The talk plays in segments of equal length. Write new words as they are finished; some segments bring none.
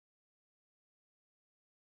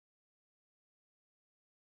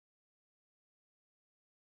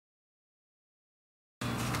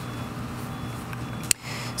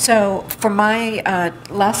So for my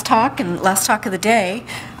last talk and last talk of the day,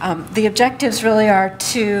 the objectives really are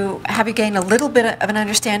to have you gain a little bit of an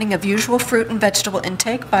understanding of usual fruit and vegetable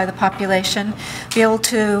intake by the population, be able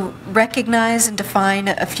to recognize and define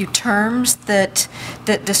a few terms that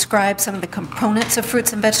describe some of the components of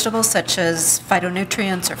fruits and vegetables, such as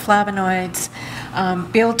phytonutrients or flavonoids,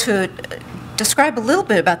 be able to describe a little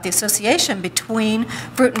bit about the association between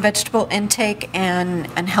fruit and vegetable intake and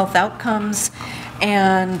health outcomes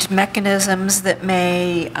and mechanisms that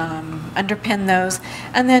may underpin those.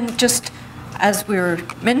 And then just as we were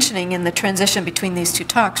mentioning in the transition between these two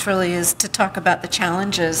talks really is to talk about the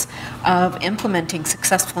challenges of implementing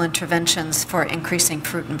successful interventions for increasing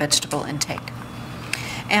fruit and vegetable intake.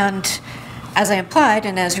 And as I implied,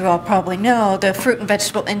 and as you all probably know, the fruit and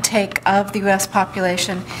vegetable intake of the U.S.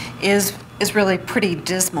 population is really pretty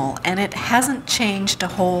dismal, and it hasn't changed a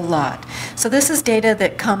whole lot. So this is data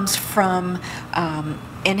that comes from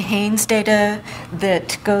NHANES data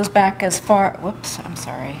that goes back as far,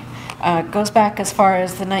 goes back as far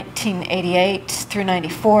as the 1988 through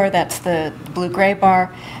 94, that's the blue-gray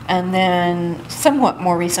bar, and then somewhat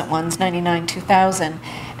more recent ones, 99, 2000.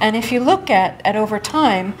 And if you look at over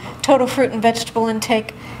time, total fruit and vegetable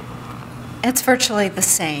intake, it's virtually the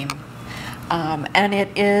same. And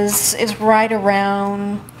it is right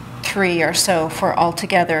around 3 or so for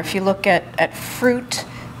altogether. If you look at fruit,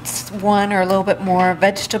 it's 1 or a little bit more.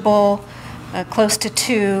 Vegetable, close to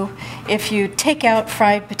 2. If you take out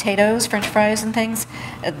fried potatoes, French fries and things,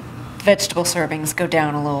 vegetable servings go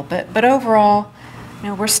down a little bit. But overall, you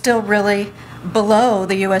know, we're still really below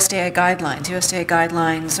the USDA guidelines. USDA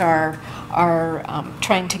guidelines are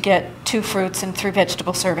trying to get 2 fruits and 3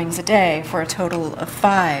 vegetable servings a day for a total of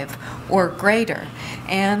 5 or greater.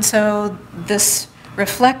 And so this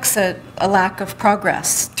reflects a lack of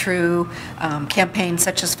progress through campaigns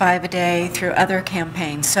such as 5 a day, through other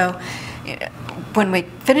campaigns. So when we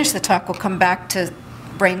finish the talk, we'll come back to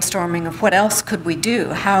brainstorming of what else could we do?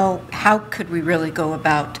 How could we really go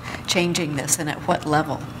about changing this, and at what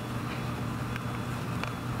level?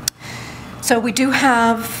 So we do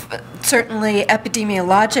have certainly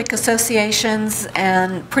epidemiologic associations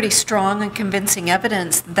and pretty strong and convincing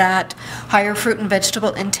evidence that higher fruit and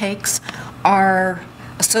vegetable intakes are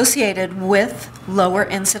associated with lower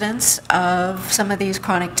incidence of some of these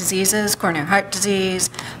chronic diseases, coronary heart disease,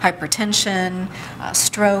 hypertension,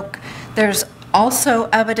 stroke. There's also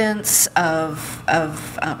evidence of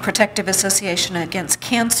protective association against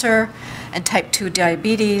cancer and type 2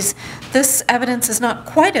 diabetes. This evidence is not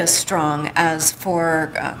quite as strong as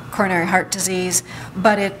for coronary heart disease,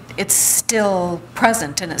 but it's still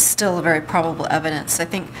present, and it's still a very probable evidence. I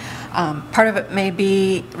think part of it may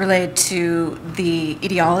be related to the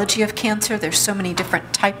etiology of cancer. There's so many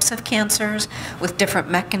different types of cancers with different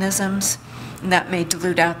mechanisms, and that may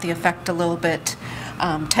dilute out the effect a little bit.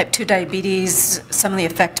 Type 2 diabetes, some of the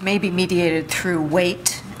effect may be mediated through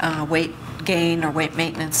weight gain or weight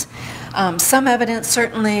maintenance. Some evidence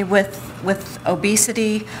certainly with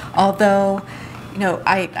obesity, although, you know,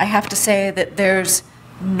 I have to say that there's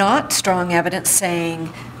not strong evidence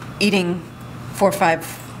saying eating 4 or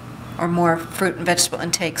 5 or more fruit and vegetable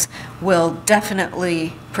intakes will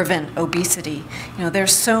definitely prevent obesity. You know,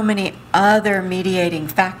 there's so many other mediating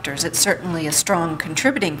factors. It's certainly a strong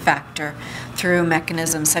contributing factor through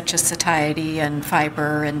mechanisms such as satiety and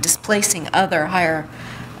fiber and displacing other higher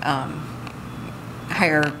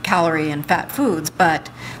calorie and fat foods, but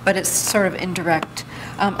it's sort of indirect.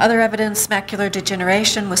 Other evidence, macular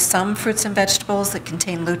degeneration with some fruits and vegetables that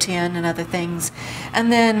contain lutein and other things.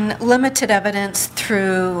 And then limited evidence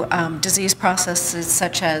through disease processes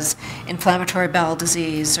such as inflammatory bowel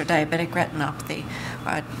disease or diabetic retinopathy,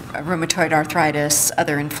 rheumatoid arthritis,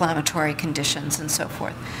 other inflammatory conditions, and so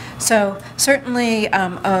forth. So certainly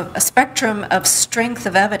a spectrum of strength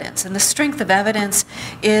of evidence, and the strength of evidence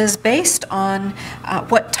is based on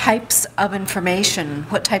what types of information,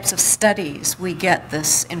 what types of studies we get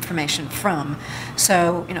this information from.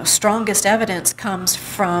 So, you know, strongest evidence comes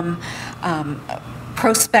from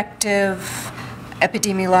prospective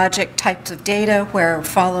epidemiologic types of data where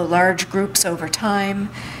follow large groups over time,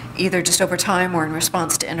 either just over time or in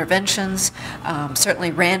response to interventions.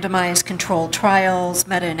 Certainly randomized controlled trials,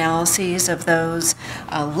 meta-analyses of those.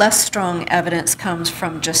 Less strong evidence comes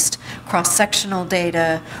from just cross-sectional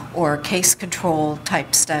data or case control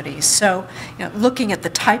type studies. So, you know, looking at the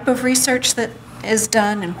type of research that is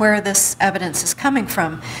done and where this evidence is coming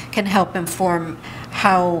from can help inform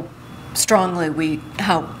how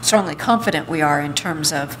how strongly confident we are in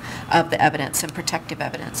terms of the evidence and protective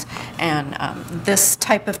evidence. And this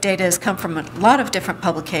type of data has come from a lot of different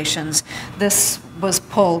publications. This was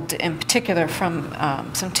pulled in particular from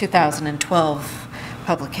some 2012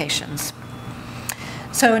 publications.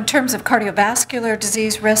 So in terms of cardiovascular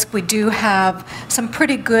disease risk, we do have some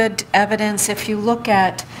pretty good evidence if you look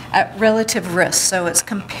at relative risk. So it's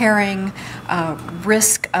comparing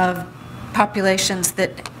risk of populations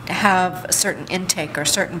that have a certain intake or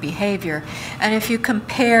certain behavior. And if you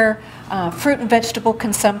compare fruit and vegetable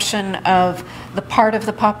consumption of the part of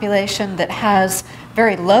the population that has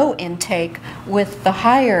very low intake with the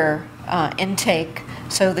higher intake,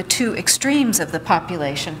 so the two extremes of the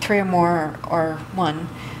population, 3 or more or 1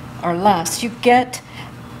 or less, you get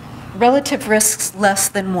relative risks less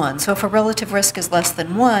than 1. So if a relative risk is less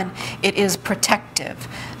than 1, it is protective.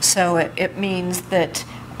 So it means that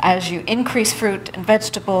as you increase fruit and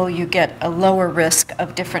vegetable, you get a lower risk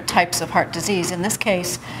of different types of heart disease. In this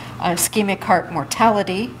case, ischemic heart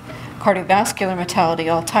mortality, cardiovascular mortality,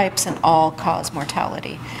 all types, and all-cause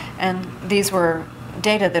mortality. And these were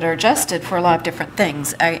data that are adjusted for a lot of different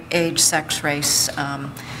things, age, sex, race,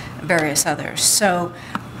 various others. So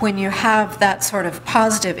when you have that sort of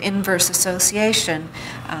positive inverse association,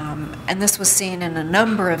 and this was seen in a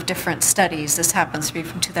number of different studies, this happens to be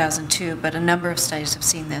from 2002, but a number of studies have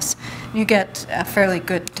seen this, you get a fairly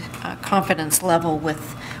good confidence level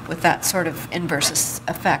with that sort of inverse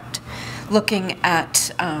effect. Looking at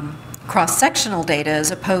cross-sectional data as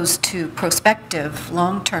opposed to prospective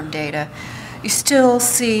long-term data, you still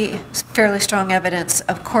see fairly strong evidence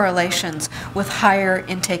of correlations with higher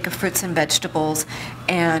intake of fruits and vegetables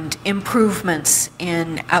and improvements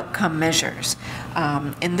in outcome measures.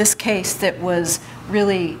 In this case, that was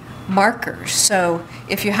really markers. So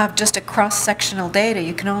if you have just a cross-sectional data,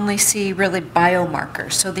 you can only see really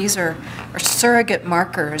biomarkers. So these are surrogate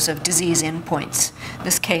markers of disease endpoints. In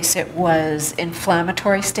this case, it was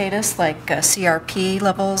inflammatory status, like CRP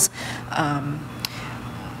levels,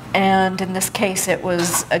 and in this case, it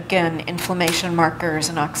was, again, inflammation markers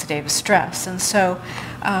and oxidative stress. And so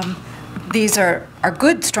these are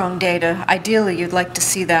good, strong data. Ideally, you'd like to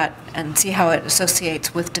see that and see how it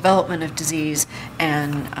associates with development of disease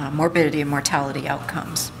and morbidity and mortality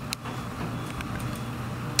outcomes.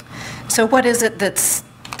 So what is it that's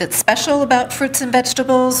special about fruits and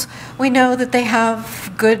vegetables? We know that they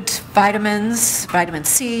have good vitamins, vitamin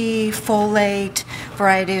C, folate,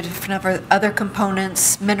 variety of different other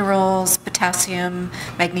components, minerals, potassium,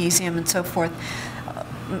 magnesium, and so forth.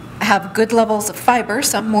 Have good levels of fiber,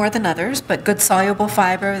 some more than others, but good soluble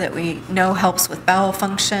fiber that we know helps with bowel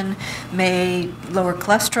function, may lower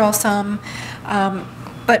cholesterol some.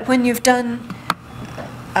 But when you've done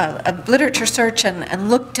a literature search and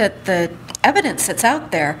looked at the evidence that's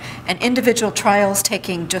out there, and individual trials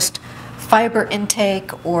taking just fiber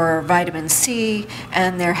intake or vitamin C,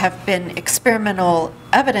 and there have been experimental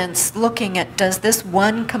evidence looking at, does this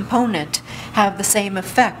one component have the same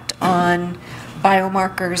effect on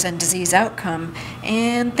biomarkers and disease outcome,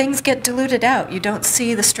 and things get diluted out. You don't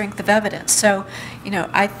see the strength of evidence. So, you know,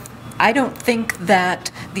 I don't think that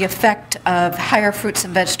the effect of higher fruits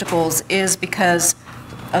and vegetables is because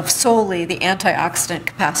of solely the antioxidant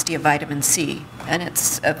capacity of vitamin C and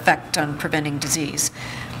its effect on preventing disease.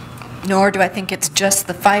 Nor do I think it's just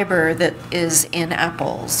the fiber that is in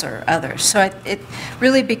apples or others. So it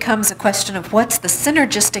really becomes a question of what's the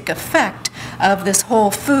synergistic effect of this whole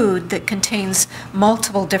food that contains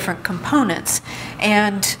multiple different components.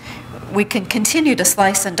 And we can continue to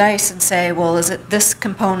slice and dice and say, well, is it this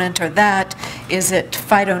component or that? Is it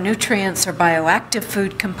phytonutrients or bioactive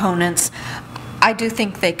food components? I do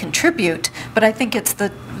think they contribute, but I think it's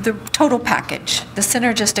the total package, the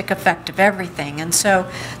synergistic effect of everything. And so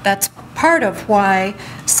that's part of why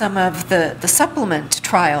some of the supplement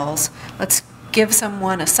trials, let's give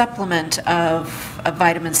someone a supplement of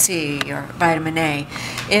vitamin C or vitamin A,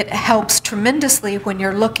 it helps tremendously when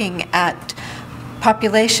you're looking at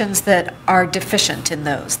populations that are deficient in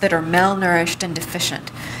those, that are malnourished and deficient.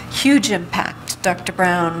 Huge impact. Dr.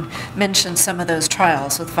 Brown mentioned some of those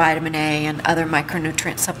trials with vitamin A and other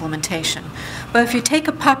micronutrient supplementation. But if you take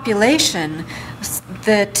a population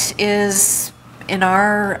that is in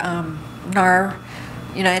our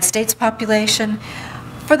United States population,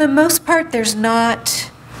 for the most part, there's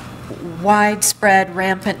not widespread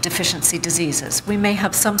rampant deficiency diseases. We may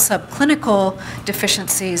have some subclinical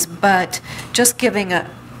deficiencies, but just giving a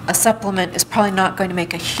supplement is probably not going to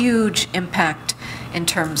make a huge impact in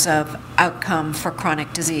terms of outcome for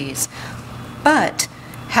chronic disease. But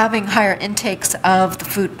having higher intakes of the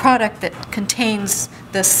food product that contains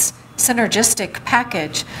this synergistic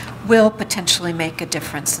package will potentially make a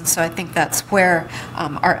difference. And so I think that's where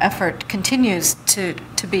our effort continues to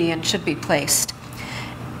be and should be placed.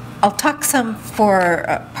 I'll talk some for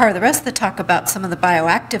part of the rest of the talk about some of the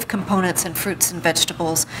bioactive components in fruits and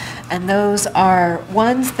vegetables, and those are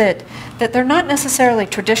ones that they're not necessarily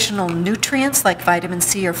traditional nutrients like vitamin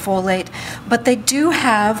C or folate, but they do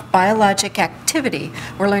have biologic activity.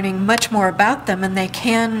 We're learning much more about them, and they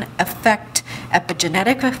can affect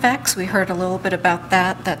epigenetic effects. We heard a little bit about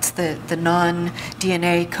that. That's the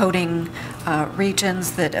non-DNA coding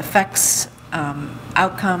regions that affects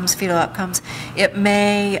outcomes, fetal outcomes. It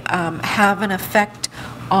may have an effect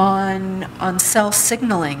on cell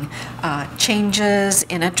signaling, changes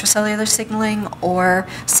in intracellular signaling or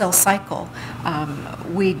cell cycle.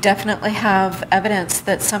 We definitely have evidence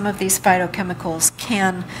that some of these phytochemicals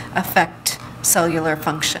can affect cellular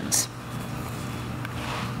functions.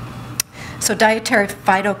 So dietary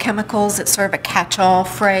phytochemicals, it's sort of a catch-all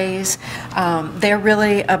phrase. They're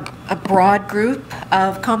really a broad group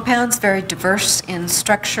of compounds, very diverse in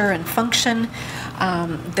structure and function.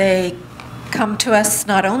 They come to us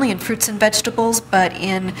not only in fruits and vegetables, but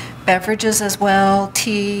in beverages as well,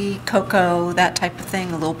 tea, cocoa, that type of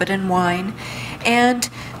thing, a little bit in wine. And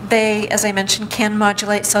they, as I mentioned, can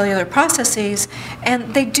modulate cellular processes,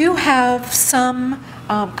 and they do have some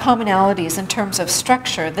commonalities in terms of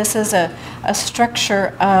structure. This is a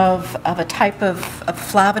structure of a type of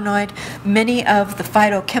flavonoid. Many of the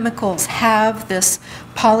phytochemicals have this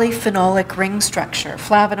polyphenolic ring structure.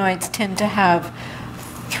 Flavonoids tend to have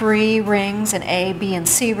 3 rings, an A, B, and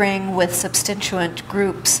C ring with substituent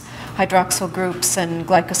groups, hydroxyl groups and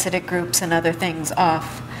glycosidic groups and other things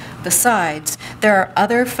off the sides. There are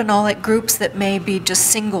other phenolic groups that may be just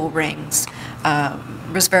single rings,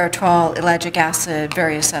 resveratrol, ellagic acid,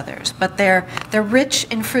 various others. But they're rich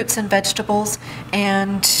in fruits and vegetables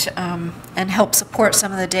and help support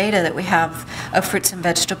some of the data that we have of fruits and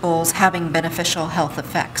vegetables having beneficial health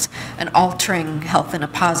effects and altering health in a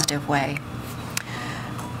positive way.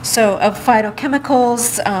 So of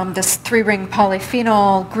phytochemicals, this 3-ring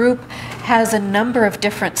polyphenol group has a number of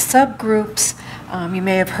different subgroups. You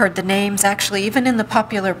may have heard the names. Actually, even in the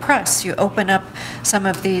popular press, you open up some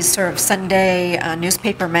of these sort of Sunday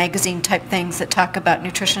newspaper magazine type things that talk about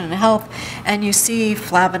nutrition and health, and you see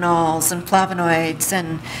flavanols and flavonoids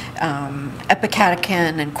and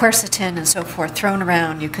epicatechin and quercetin and so forth thrown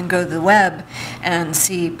around. You can go to the web and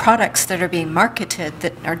see products that are being marketed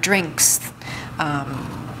that are drinks.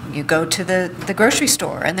 You go to the grocery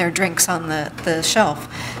store and there are drinks on the shelf.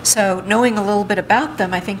 So knowing a little bit about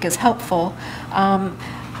them I think is helpful.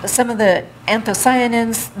 Some of the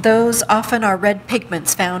anthocyanins, those often are red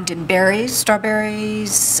pigments found in berries,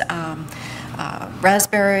 strawberries,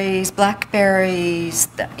 raspberries, blackberries,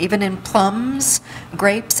 even in plums,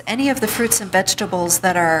 grapes, any of the fruits and vegetables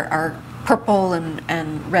that are purple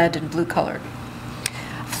and red and blue colored.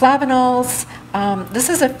 Flavanols, this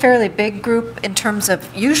is a fairly big group in terms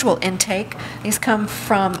of usual intake. These come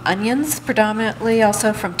from onions predominantly,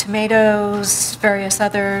 also from tomatoes, various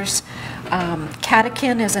others.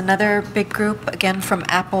 Catechin is another big group, again from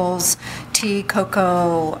apples, tea,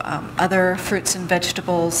 cocoa, other fruits and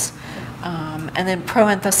vegetables. And then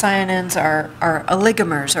proanthocyanins are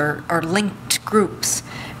oligomers or linked groups,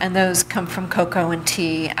 and those come from cocoa and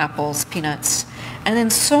tea, apples, peanuts. And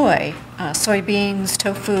then soy, soybeans,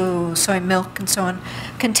 tofu, soy milk, and so on,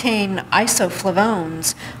 contain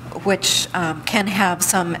isoflavones, which can have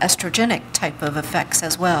some estrogenic type of effects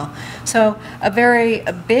as well. So a very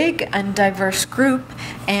big and diverse group,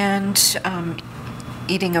 and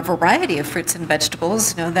eating a variety of fruits and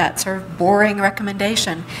vegetables, that sort of boring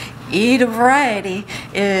recommendation, eat a variety,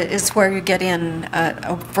 is where you get in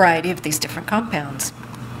a variety of these different compounds.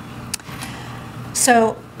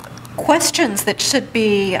 So questions that should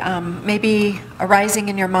be maybe arising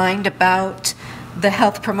in your mind about the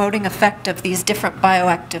health-promoting effect of these different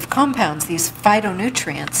bioactive compounds, these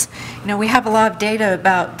phytonutrients. We have a lot of data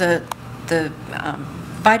about the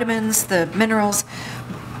vitamins, the minerals,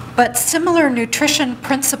 but similar nutrition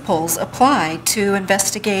principles apply to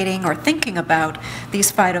investigating or thinking about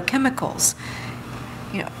these phytochemicals.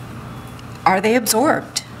 Are they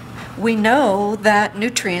absorbed? We know that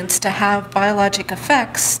nutrients, to have biologic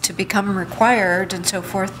effects, to become required and so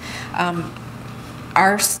forth,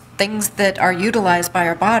 are things that are utilized by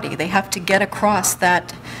our body. They have to get across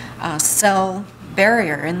that cell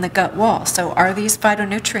barrier in the gut wall. So are these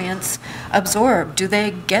phytonutrients absorbed? Do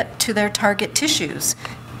they get to their target tissues?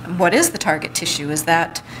 What is the target tissue? Is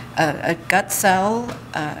that a gut cell,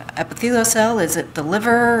 epithelial cell? Is it the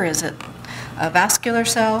liver? Is it a vascular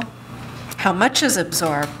cell? How much is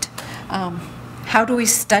absorbed? How do we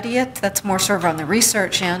study it? That's more sort of on the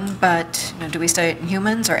research end, but do we study it in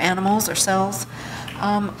humans or animals or cells?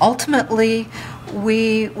 Ultimately,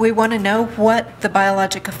 we want to know what the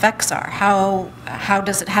biologic effects are. How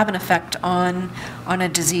does it have an effect on a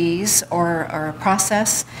disease or a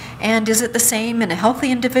process? And is it the same in a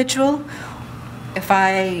healthy individual? If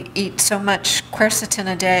I eat so much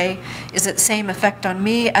quercetin a day, is it the same effect on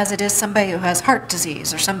me as it is somebody who has heart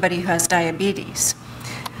disease or somebody who has diabetes?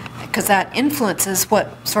 Because that influences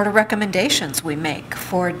what sort of recommendations we make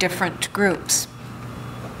for different groups.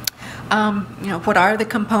 What are the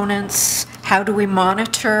components? How do we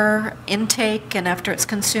monitor intake and after it's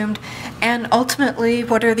consumed? And ultimately,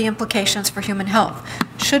 what are the implications for human health?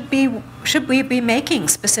 Should we be making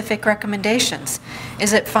specific recommendations?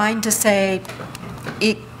 Is it fine to say,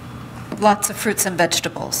 eat lots of fruits and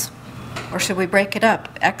vegetables? Or should we break it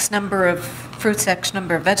up? X number of fruits, X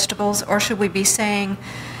number of vegetables? Or should we be saying,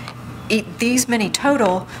 eat these many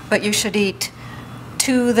total, but you should eat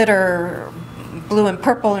 2 that are blue and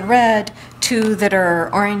purple and red, 2 that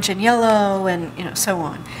are orange and yellow, and so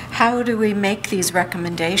on. How do we make these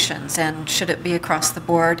recommendations, and should it be across the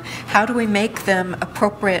board? How do we make them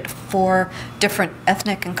appropriate for different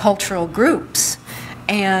ethnic and cultural groups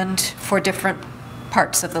and for different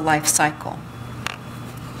parts of the life cycle?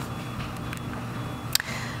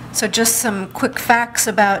 So just some quick facts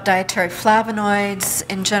about dietary flavonoids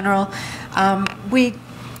in general.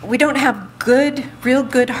 We don't have real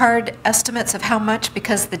good hard estimates of how much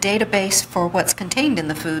because the database for what's contained in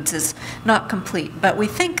the foods is not complete. But we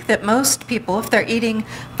think that most people, if they're eating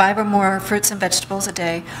 5 or more fruits and vegetables a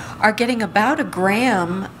day, are getting about 1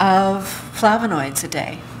 gram of flavonoids a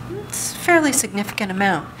day. It's a fairly significant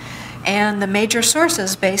amount. And the major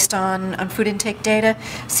sources based on food intake data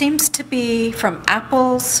seems to be from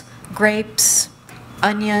apples, grapes,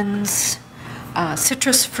 onions,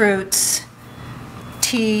 citrus fruits,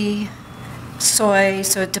 tea, soy,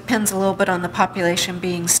 so it depends a little bit on the population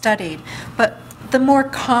being studied, but the more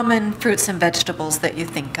common fruits and vegetables that you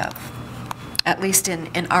think of, at least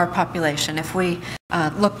in our population. If we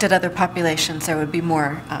looked at other populations, there would be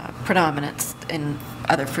more predominance in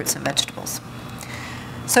other fruits and vegetables.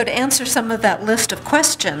 So to answer some of that list of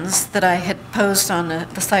questions that I had posed on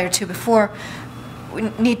the slide or two before, we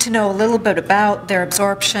need to know a little bit about their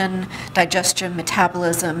absorption, digestion,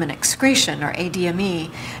 metabolism, and excretion, or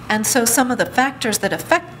ADME. And so some of the factors that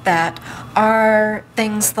affect that are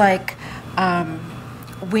things like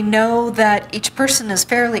we know that each person is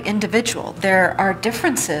fairly individual. There are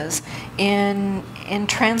differences in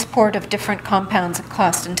transport of different compounds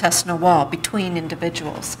across the intestinal wall between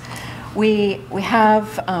individuals. We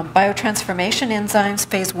have biotransformation enzymes,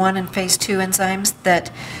 phase 1 and phase 2 enzymes,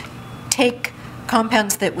 that take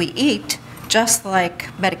compounds that we eat, just like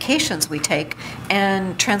medications we take,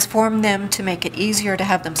 and transform them to make it easier to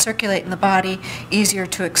have them circulate in the body, easier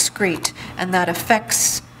to excrete, and that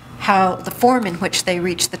affects the form in which they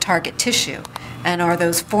reach the target tissue. And are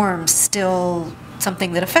those forms still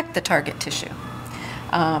something that affect the target tissue?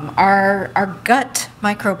 Our gut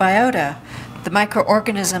microbiota, the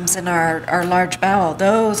microorganisms in our large bowel,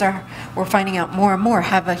 we're finding out more and more,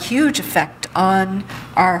 have a huge effect on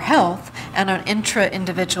our health and on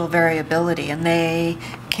intra-individual variability, and they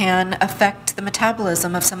can affect the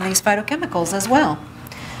metabolism of some of these phytochemicals as well.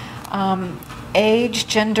 Age,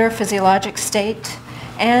 gender, physiologic state,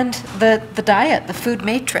 and the diet, the food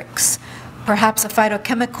matrix. Perhaps a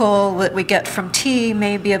phytochemical that we get from tea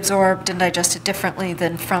may be absorbed and digested differently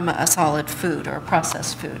than from a solid food or a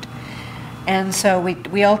processed food. And so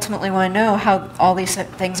we ultimately want to know how all these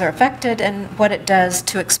things are affected and what it does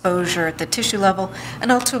to exposure at the tissue level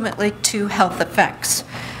and ultimately to health effects.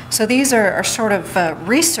 So these are sort of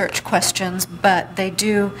research questions, but they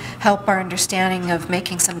do help our understanding of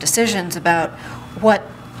making some decisions about what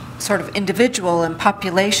sort of individual and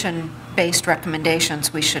population-based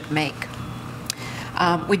recommendations we should make.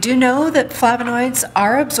 We do know that flavonoids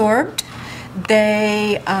are absorbed.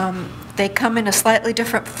 They come in a slightly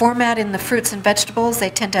different format in the fruits and vegetables.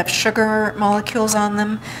 They tend to have sugar molecules on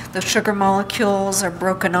them. Those sugar molecules are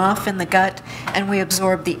broken off in the gut, and we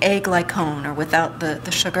absorb the aglycone, or without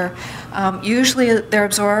the sugar. Usually they're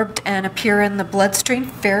absorbed and appear in the bloodstream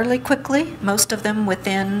fairly quickly, most of them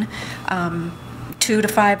within 2 to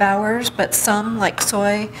 5 hours, but some, like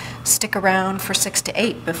soy, stick around for 6 to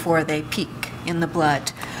 8 before they peak in the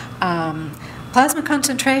blood. Plasma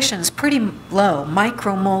concentration is pretty low,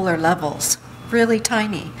 micromolar levels, really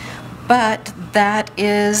tiny, but that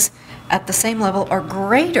is at the same level or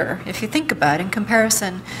greater, if you think about it, in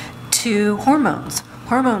comparison to hormones.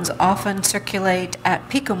 Hormones often circulate at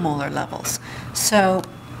picomolar levels. So,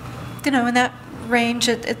 in that range,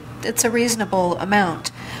 it's a reasonable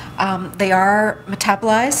amount. They are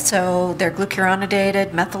metabolized, so they're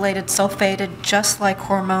glucuronidated, methylated, sulfated, just like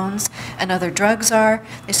hormones and other drugs are.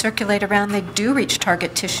 They circulate around. They do reach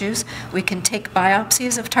target tissues. We can take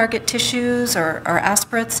biopsies of target tissues or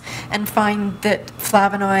aspirates and find that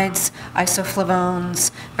flavonoids,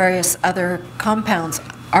 isoflavones, various other compounds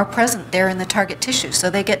are present there in the target tissue.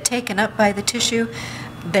 So they get taken up by the tissue.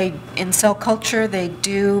 In cell culture, they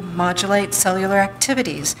do modulate cellular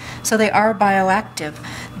activities, so they are bioactive.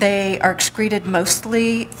 They are excreted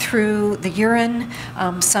mostly through the urine,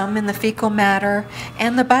 some in the fecal matter,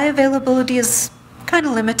 and the bioavailability is kind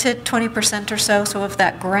of limited, 20% or so. So of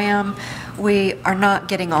that gram, we are not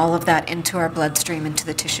getting all of that into our bloodstream, into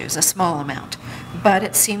the tissues, a small amount. But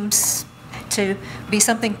it seems to be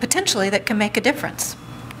something potentially that can make a difference.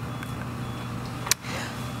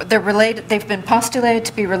 They've been postulated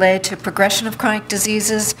to be related to progression of chronic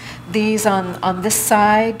diseases. These on this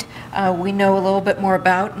side, we know a little bit more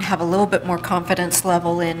about and have a little bit more confidence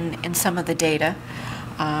level in some of the data.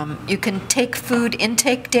 You can take food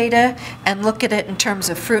intake data and look at it in terms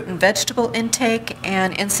of fruit and vegetable intake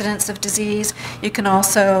and incidence of disease. You can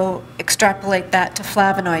also extrapolate that to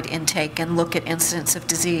flavonoid intake and look at incidence of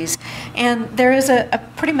disease. And there is a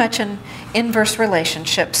pretty much an inverse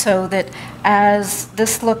relationship, so that as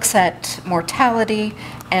this looks at mortality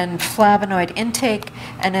and flavonoid intake,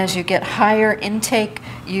 and as you get higher intake,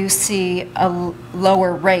 you see a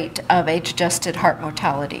lower rate of age-adjusted heart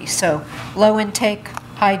mortality. So low intake,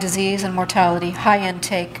 high disease and mortality; high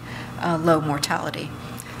intake, low mortality.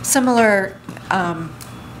 Similar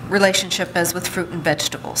relationship as with fruit and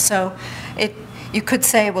vegetables. So you could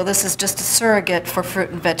say, well, this is just a surrogate for fruit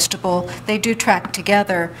and vegetable. They do track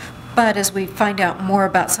together, but as we find out more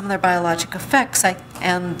about some of their biologic effects,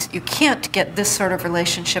 and you can't get this sort of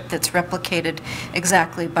relationship that's replicated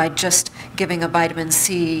exactly by just giving a vitamin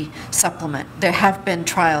C supplement. There have been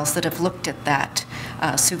trials that have looked at that,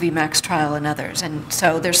 Suvimax trial and others, and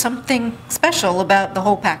so there's something special about the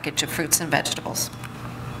whole package of fruits and vegetables.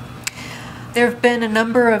 There have been a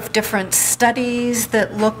number of different studies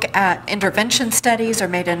that look at intervention studies or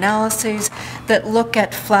meta-analyses that look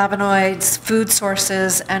at flavonoids, food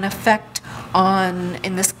sources, and effect on,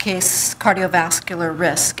 in this case, cardiovascular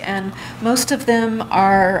risk. And most of them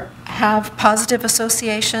have positive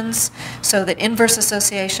associations, so that inverse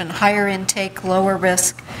association, higher intake, lower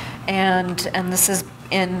risk, and this is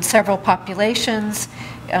in several populations.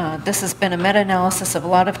 This has been a meta-analysis of a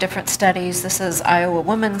lot of different studies. This is Iowa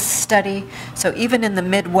Women's study. So even in the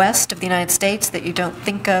Midwest of the United States, that you don't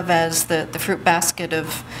think of as the fruit basket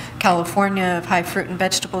of California, of high fruit and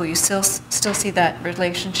vegetable, you still see that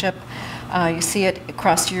relationship. You see it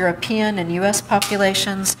across European and US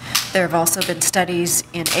populations. There have also been studies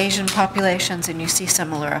in Asian populations, and you see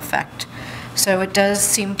similar effect. So it does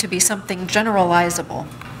seem to be something generalizable.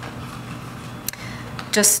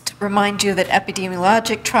 Just remind you that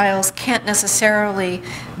epidemiologic trials can't necessarily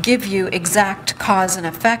give you exact cause and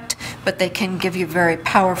effect, but they can give you very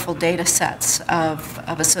powerful data sets of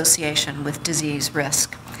association with disease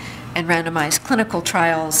risk. And randomized clinical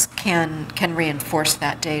trials can reinforce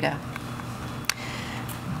that data.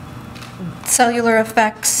 Cellular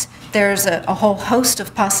effects. There's a whole host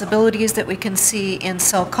of possibilities that we can see in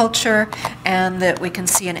cell culture and that we can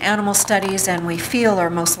see in animal studies, and we feel are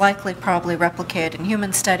most likely probably replicated in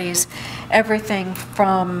human studies. Everything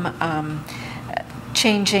from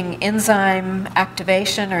changing enzyme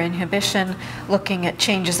activation or inhibition, looking at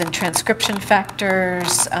changes in transcription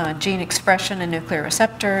factors, gene expression and nuclear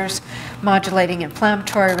receptors, modulating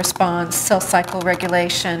inflammatory response, cell cycle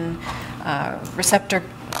regulation, receptor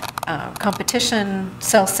competition,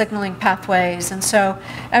 cell signaling pathways, and so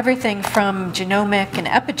everything from genomic and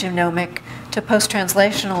epigenomic to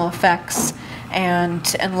post-translational effects,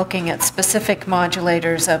 and looking at specific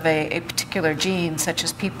modulators of a particular gene, such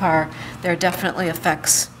as PPAR. There are definitely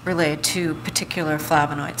effects related to particular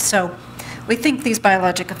flavonoids. So we think these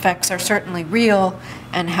biologic effects are certainly real,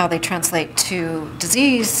 and how they translate to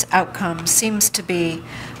disease outcomes seems to be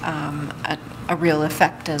a real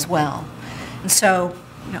effect as well. And so,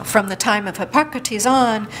 from the time of Hippocrates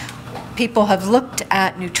on, people have looked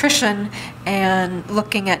at nutrition, and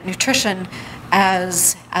looking at nutrition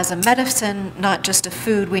as a medicine, not just a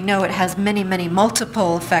food. We know it has many, many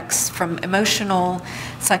multiple effects, from emotional,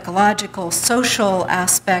 psychological, social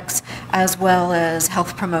aspects, as well as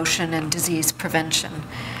health promotion and disease prevention.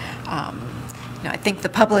 I think the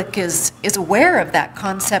public is aware of that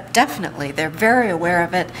concept, definitely. They're very aware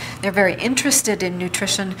of it. They're very interested in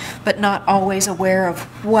nutrition, but not always aware of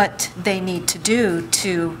what they need to do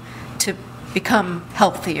to become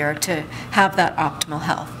healthier, to have that optimal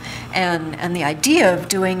health. And the idea of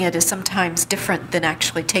doing it is sometimes different than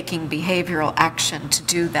actually taking behavioral action to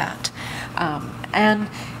do that. And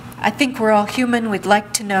I think we're all human. We'd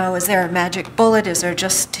like to know, is there a magic bullet? Is there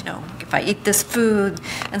just, if I eat this food?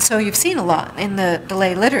 And so you've seen a lot in the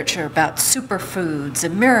lay literature about superfoods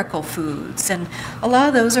and miracle foods, and a lot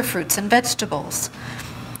of those are fruits and vegetables.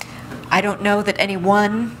 I don't know that any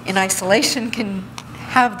one in isolation can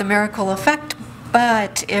have the miracle effect,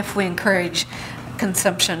 but if we encourage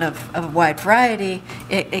consumption of a wide variety,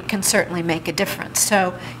 it can certainly make a difference.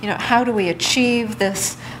 So, how do we achieve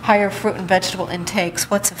this higher fruit and vegetable intakes?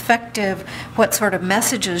 What's effective? What sort of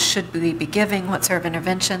messages should we be giving? What sort of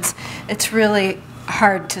interventions? It's really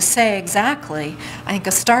hard to say exactly. I think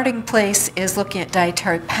a starting place is looking at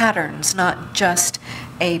dietary patterns, not just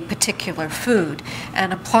a particular food,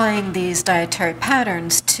 and applying these dietary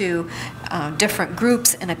patterns to different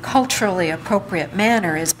groups in a culturally appropriate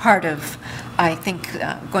manner is part of, I think,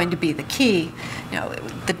 going to be the key.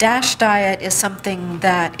 The DASH diet is something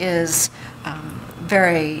that is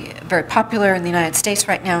very, very popular in the United States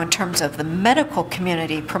right now in terms of the medical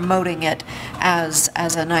community promoting it as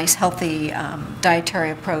a nice, healthy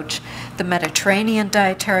dietary approach. The Mediterranean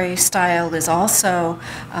dietary style is also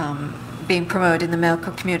being promoted in the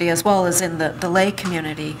medical community as well as in the lay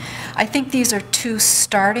community. I think these are two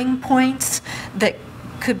starting points that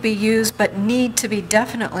could be used but need to be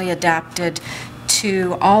definitely adapted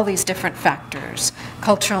to all these different factors: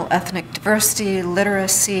 cultural, ethnic diversity,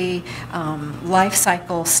 literacy, life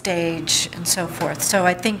cycle stage, and so forth. So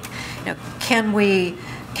I think, can we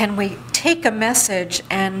take a message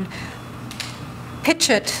and pitch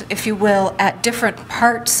it, if you will, at different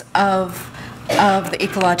parts of the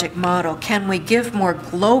ecologic model? Can we give more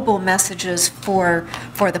global messages for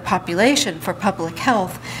the population, for public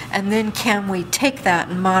health, and then can we take that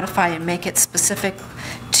and modify and make it specific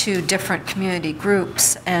to different community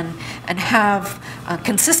groups and have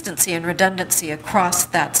consistency and redundancy across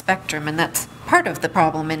that spectrum? And that's part of the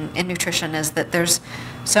problem in nutrition, is that there's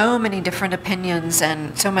so many different opinions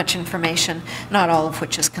and so much information, not all of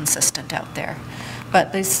which is consistent out there.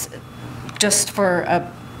 But this, just for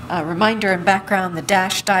a reminder and background, the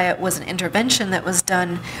DASH diet was an intervention that was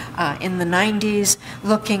done in the 90s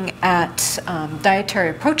looking at dietary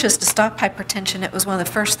approaches to stop hypertension. It was one of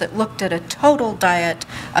the first that looked at a total diet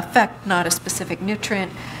effect, not a specific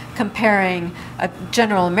nutrient, comparing a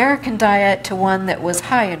general American diet to one that was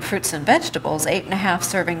high in fruits and vegetables, 8.5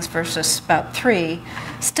 servings versus about 3,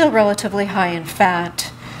 still relatively high in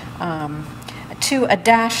fat, to a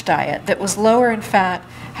DASH diet that was lower in fat,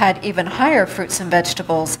 had even higher fruits and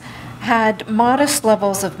vegetables, had modest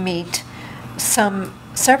levels of meat,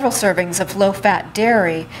 several servings of low-fat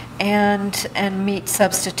dairy, and meat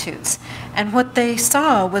substitutes. And what they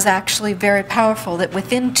saw was actually very powerful, that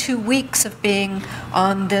within 2 weeks of being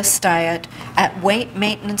on this diet at weight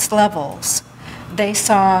maintenance levels, they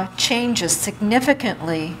saw changes,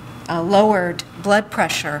 significantly lowered blood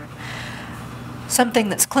pressure, something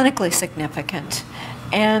that's clinically significant.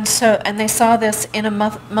 And they saw this in a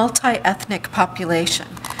multi-ethnic population.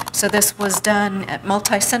 So this was done at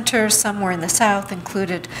multi-centers. Somewhere in the South,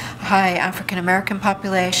 included a high African-American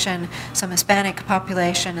population, some Hispanic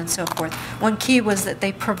population, and so forth. One key was that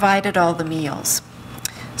they provided all the meals.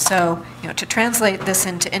 So, to translate this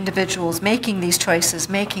into individuals making these choices,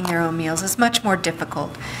 making their own meals, is much more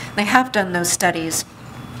difficult. They have done those studies.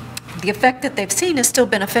 The effect that they've seen is still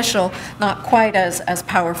beneficial, not quite as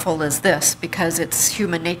powerful as this, because it's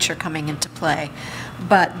human nature coming into play.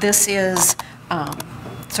 But this is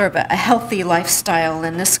sort of a healthy lifestyle,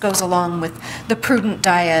 and this goes along with the prudent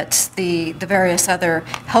diet, the various other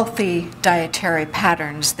healthy dietary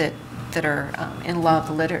patterns that are in a lot of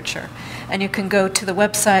the literature. And you can go to the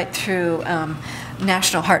website through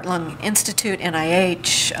National Heart Lung Institute,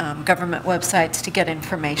 NIH, government websites to get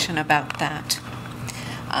information about that.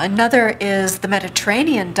 Another is the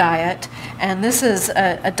Mediterranean diet, and this is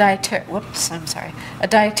a dietary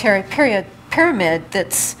pyramid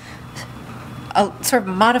that's a sort of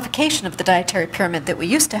modification of the dietary pyramid that we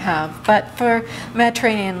used to have, but for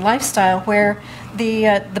Mediterranean lifestyle, where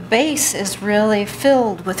the base is really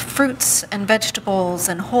filled with fruits and vegetables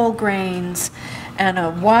and whole grains and a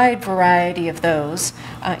wide variety of those,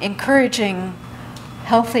 encouraging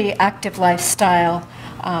healthy, active lifestyle.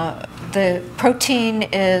 The protein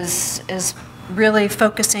is really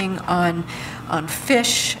focusing on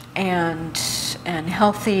fish and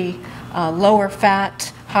healthy, lower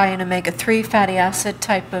fat, high in omega-3 fatty acid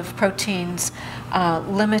type of proteins,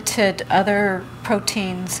 limited other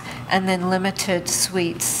proteins, and then limited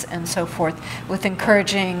sweets and so forth, with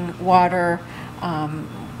encouraging water,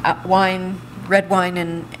 wine red wine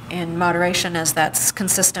in moderation, as that's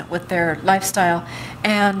consistent with their lifestyle,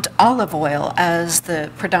 and olive oil as the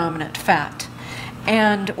predominant fat.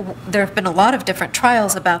 And there have been a lot of different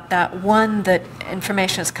trials about that. One that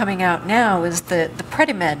information is coming out now is the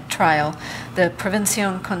PREDIMED trial, the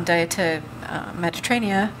Prevención con Dieta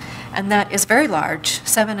Mediterránea, and that is very large,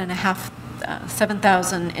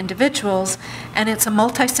 7,000 individuals, and it's a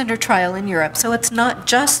multi-center trial in Europe. So it's not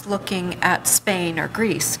just looking at Spain or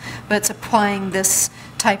Greece, but it's applying this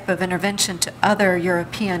type of intervention to other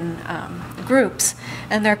European groups.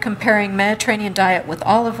 And they're comparing Mediterranean diet with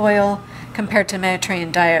olive oil compared to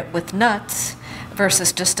Mediterranean diet with nuts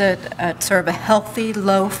versus just a sort of a healthy,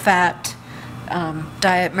 low-fat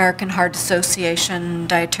diet, American Heart Association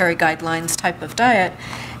dietary guidelines type of diet.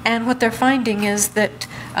 And what they're finding is that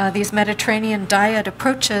these Mediterranean diet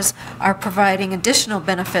approaches are providing additional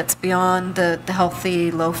benefits beyond the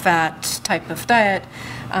healthy, low-fat type of diet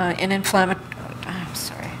in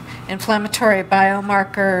inflammatory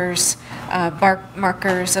biomarkers,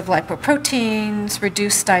 markers of lipoproteins,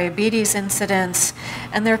 reduced diabetes incidence,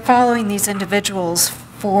 and they're following these individuals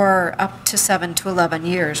for up to 7 to 11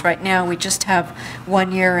 years. Right now we just have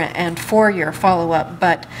 1 year and 4-year follow-up,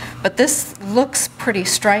 but this looks pretty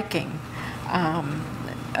striking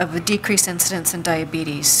of a decreased incidence in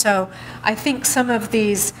diabetes. So I think some of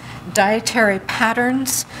these dietary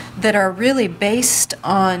patterns that are really based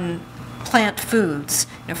on plant foods,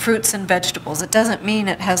 fruits and vegetables. It doesn't mean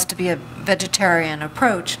it has to be a vegetarian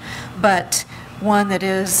approach, but one that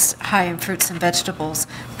is high in fruits and vegetables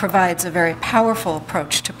provides a very powerful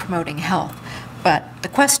approach to promoting health. But the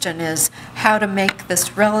question is how to make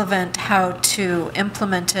this relevant, how to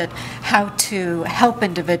implement it, how to help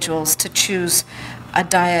individuals to choose a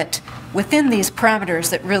diet within these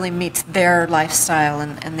parameters that really meets their lifestyle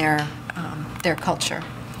and their culture.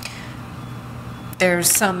 There's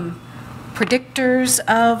some predictors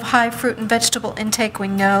of high fruit and vegetable intake. We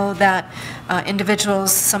know that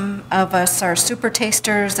individuals, some of us are super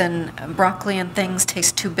tasters, and broccoli and things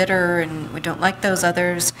taste too bitter and we don't like those.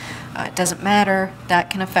 Others, it doesn't matter, that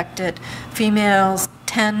can affect it. Females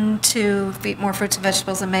tend to eat more fruits and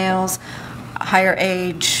vegetables than males, higher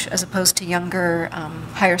age as opposed to younger,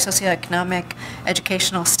 higher socioeconomic,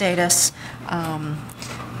 educational status.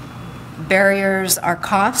 Barriers are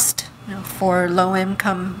cost. For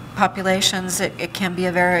low-income populations, it can be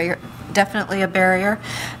definitely a barrier,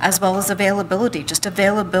 as well as availability, just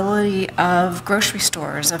availability of grocery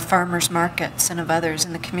stores, of farmers markets, and of others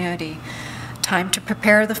in the community. Time to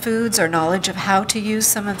prepare the foods, or knowledge of how to use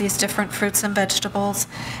some of these different fruits and vegetables,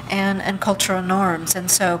 and cultural norms.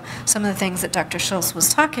 And so some of the things that Dr. Schultz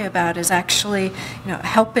was talking about is actually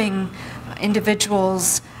helping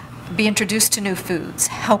individuals be introduced to new foods,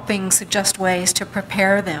 helping suggest ways to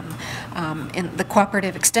prepare them. In the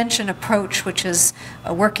cooperative extension approach, which is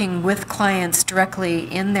working with clients directly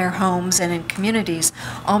in their homes and in communities,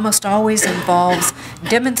 almost always involves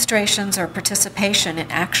demonstrations or participation in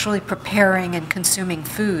actually preparing and consuming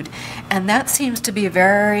food. And that seems to be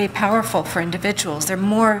very powerful for individuals. They're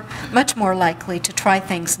much more likely to try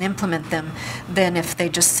things and implement them than if they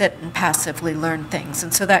just sit and passively learn things.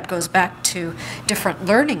 And so that goes back to different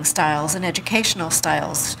learning styles and educational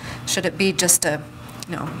styles. Should it be just a,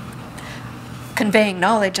 conveying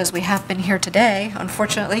knowledge as we have been here today,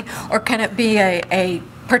 unfortunately, or can it be a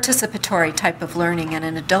participatory type of learning and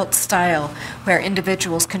an adult style where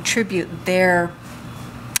individuals contribute their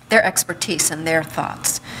expertise and their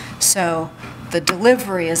thoughts? So the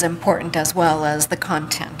delivery is important as well as the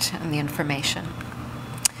content and the information.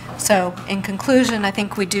 So in conclusion, I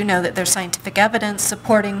think we do know that there's scientific evidence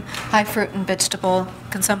supporting high fruit and vegetable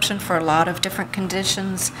consumption for a lot of different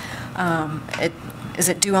conditions. Is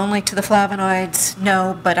it due only to the flavonoids?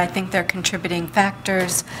 No, but I think they're contributing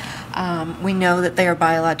factors. We know that they are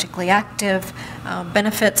biologically active.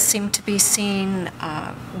 Benefits seem to be seen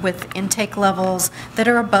with intake levels that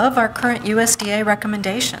are above our current USDA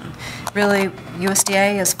recommendation. Really,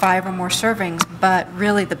 USDA is 5 or more servings, but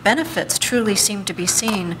really the benefits truly seem to be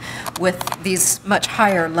seen with these much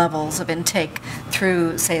higher levels of intake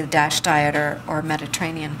through, say, the DASH diet or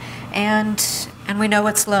Mediterranean. And we know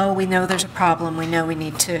it's low, we know there's a problem, we know we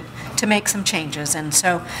need to make some changes. And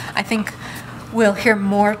so I think we'll hear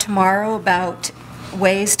more tomorrow about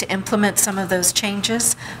ways to implement some of those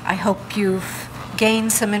changes. I hope you've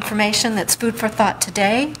gained some information that's food for thought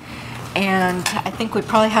today. And I think we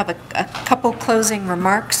probably have a couple closing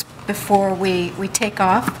remarks before we take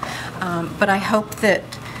off. But I hope that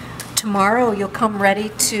tomorrow you'll come ready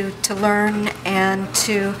to learn and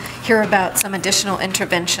to hear about some additional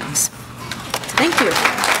interventions. Thank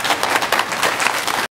you.